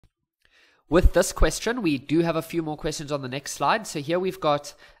with this question, we do have a few more questions on the next slide. So here we've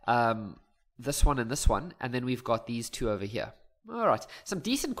got this one, and then we've got these two over here. All right, some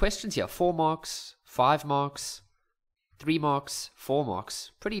decent questions here. 4 marks, 5 marks, 3 marks, 4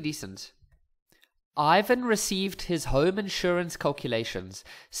 marks. Pretty decent. Ivan received his home insurance calculations.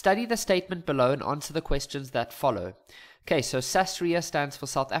 Study the statement below and answer the questions that follow. Okay, so SASRIA stands for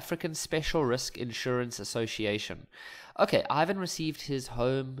South African Special Risk Insurance Association. Okay, Ivan received his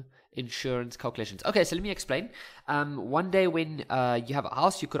home insurance calculations. Okay, so let me explain. One day when you have a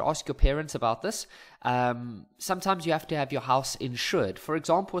house, you could ask your parents about this. Sometimes you have to have your house insured. For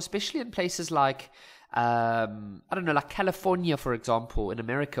example, especially in places like, I don't know, like California, for example, in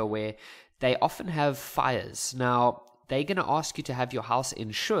America, where they often have fires. Now, they're going to ask you to have your house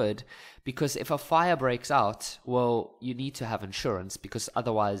insured because if a fire breaks out, well, you need to have insurance because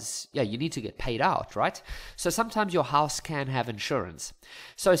otherwise, you need to get paid out, right? So sometimes your house can have insurance.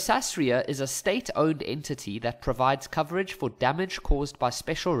 So SASRIA is a state-owned entity that provides coverage for damage caused by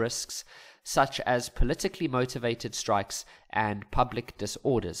special risks such as politically motivated strikes and public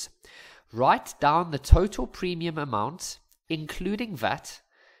disorders. Write down the total premium amount, including VAT,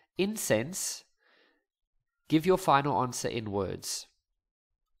 in cents. Give your final answer in words.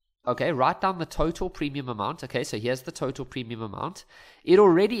 Okay, write down the total premium amount. Okay, so here's the total premium amount. It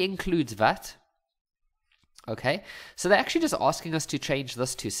already includes VAT. Okay, so they're actually just asking us to change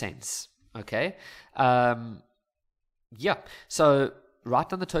this to cents. Okay, so write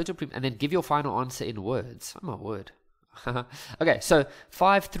down the total premium and then give your final answer in words. Oh my word. Okay, so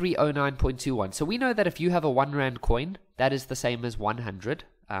 5309.21. So we know that if you have a 1 Rand coin, that is the same as 100.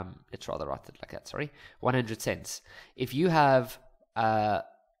 Let's rather write it like that, sorry. 100 cents. If you have 5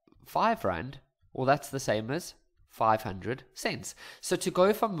 Rand, well, that's the same as 500 cents. So to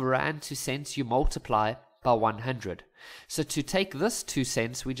go from Rand to cents, you multiply by 100. So to take this 2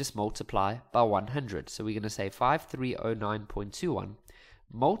 cents, we just multiply by 100. So we're going to say 5309.21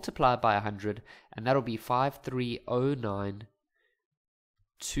 multiply by 100, and that'll be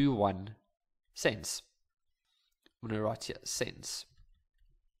 5309.21 cents. I'm going to write here cents.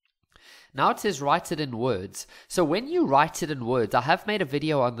 Now it says write it in words. So when you write it in words, I have made a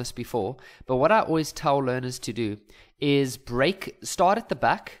video on this before, but what I always tell learners to do is start at the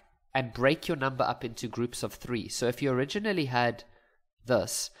back and break your number up into groups of 3. So if you originally had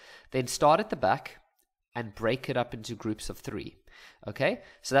this, then start at the back and break it up into groups of 3. Okay,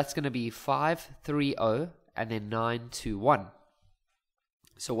 so that's going to be 530 and then 921.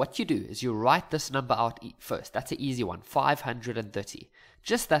 So what you do is you write this number out first. That's an easy one, 530.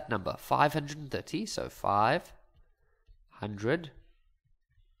 Just that number, 530. So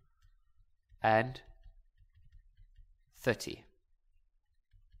 530.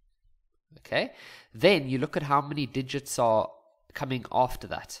 Okay, then you look at how many digits are coming after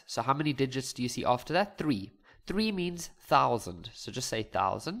that. So how many digits do you see after that? 3. 3 means 1,000. So just say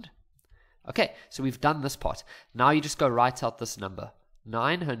 1,000. Okay, so we've done this part. Now you just go write out this number.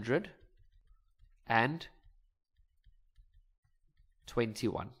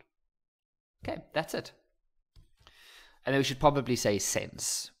 921. Okay, that's it. And then we should probably say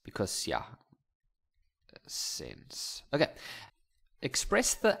cents because, cents. Okay.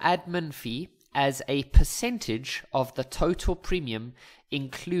 Express the admin fee as a percentage of the total premium,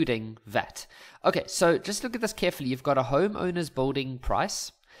 including VAT. Okay, so just look at this carefully. You've got a homeowner's building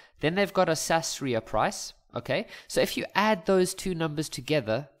price. Then they've got a SASRIA price. Okay, so if you add those two numbers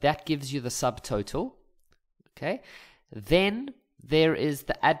together, that gives you the subtotal. Okay, then there is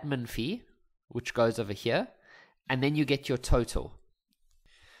the admin fee, which goes over here, and then you get your total.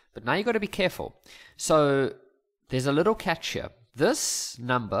 But now you've got to be careful. So there's a little catch here. This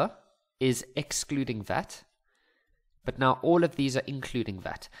number is excluding VAT, but now all of these are including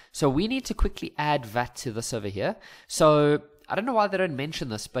VAT. So we need to quickly add VAT to this over here. So I don't know why they don't mention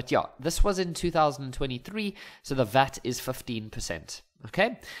this, but this was in 2023, so the VAT is 15%.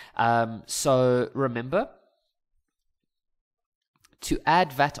 Okay, so remember, to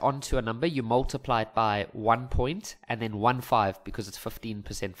add VAT onto a number, you multiply it by 1 point and then 15 because it's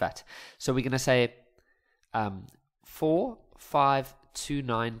 15% VAT. So we're going to say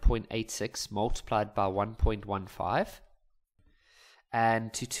 4529.86 multiplied by 1.15,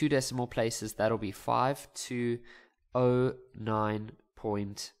 and to 2 decimal places, that'll be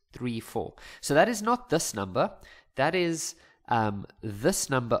 5209.34. So that is not this number, that is this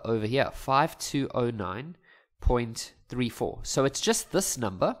number over here, 5209.34. So it's just this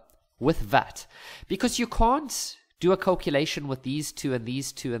number with VAT, because you can't do a calculation with these two and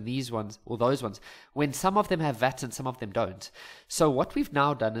these two and these ones or those ones when some of them have VAT and some of them don't. So what we've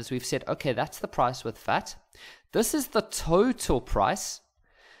now done is we've said, okay, that's the price with VAT. This is the total price.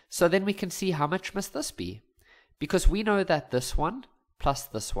 So then we can see how much must this be? Because we know that this one plus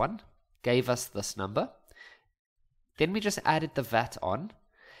this one gave us this number. Then we just added the VAT on.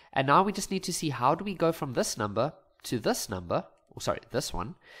 And now we just need to see how do we go from this number to this number, this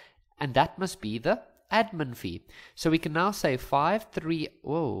one, and that must be the admin fee. So we can now say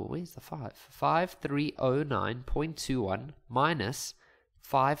 5309.21 minus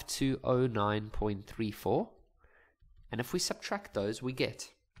 5209.34. And if we subtract those, we get.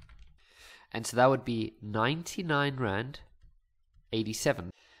 And so that would be 99 Rand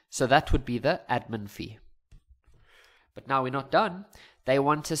 87. So that would be the admin fee. But now we're not done. They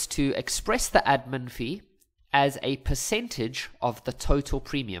want us to express the admin fee as a percentage of the total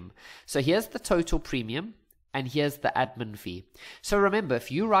premium. So here's the total premium and here's the admin fee. So remember,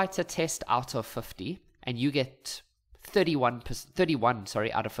 if you write a test out of 50 and you get 31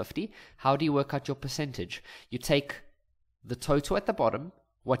 out of 50, how do you work out your percentage? You take the total at the bottom,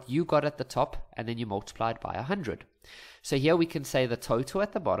 what you got at the top, and then you multiply it by 100. So here we can say the total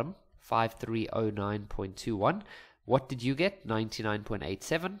at the bottom, 5309.21. What did you get?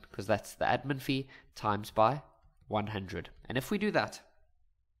 99.87, because that's the admin fee, times by 100. And if we do that,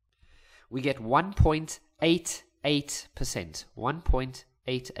 we get 1.88%.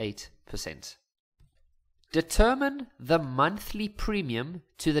 1.88%. Determine the monthly premium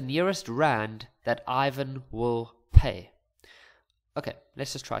to the nearest Rand that Ivan will pay. Okay,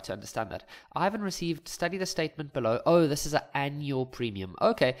 let's just try to understand that. Ivan received, study the statement below. Oh, this is an annual premium.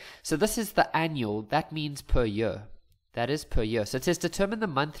 Okay, so this is the annual. That means per year. That is per year. So it says determine the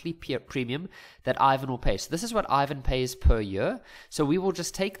monthly premium that Ivan will pay. So this is what Ivan pays per year. So we will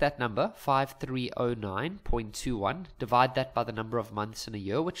just take that number, 5309.21, divide that by the number of months in a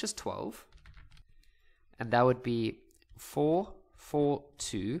year, which is 12. And that would be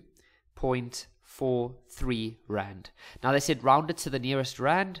 442.43 Rand. Now they said round it to the nearest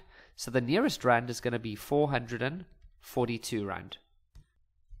Rand. So the nearest Rand is going to be 442 Rand.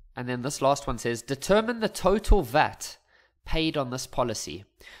 And then this last one says determine the total VAT paid on this policy.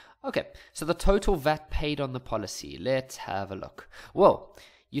 Okay, so the total VAT paid on the policy. Let's have a look. Well,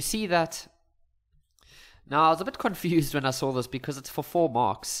 you see that. Now, I was a bit confused when I saw this because it's for 4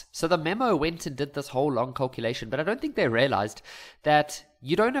 marks. So the memo went and did this whole long calculation, but I don't think they realized that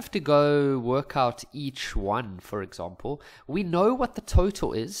you don't have to go work out each one, for example. We know what the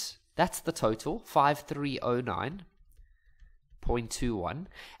total is. That's the total, 5309.21.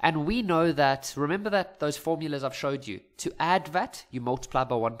 And we know that, remember that those formulas I've showed you. To add VAT, you multiply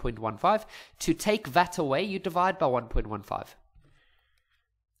by 1.15. To take VAT away, you divide by 1.15.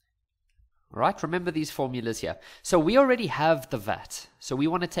 Right, remember these formulas here. So we already have the VAT. So we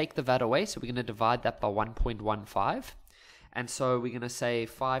want to take the VAT away. So we're going to divide that by 1.15. And so we're going to say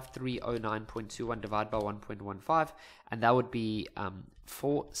 5309.21 divided by 1.15. And that would be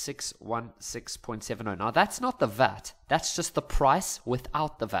 4616.70. Now that's not the VAT. That's just the price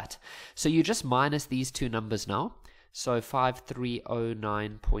without the VAT. So you just minus these two numbers now. So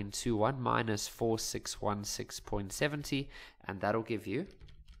 5309.21 minus 4616.70. And that'll give you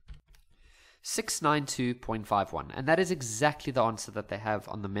 692.51, and that is exactly the answer that they have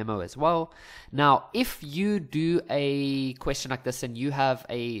on the memo as well. Now, if you do a question like this and you have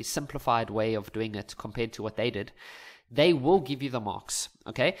a simplified way of doing it compared to what they did, they will give you the marks,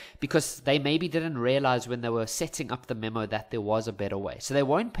 okay? Because they maybe didn't realize when they were setting up the memo that there was a better way. So they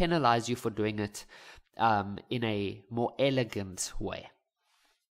won't penalize you for doing it in a more elegant way.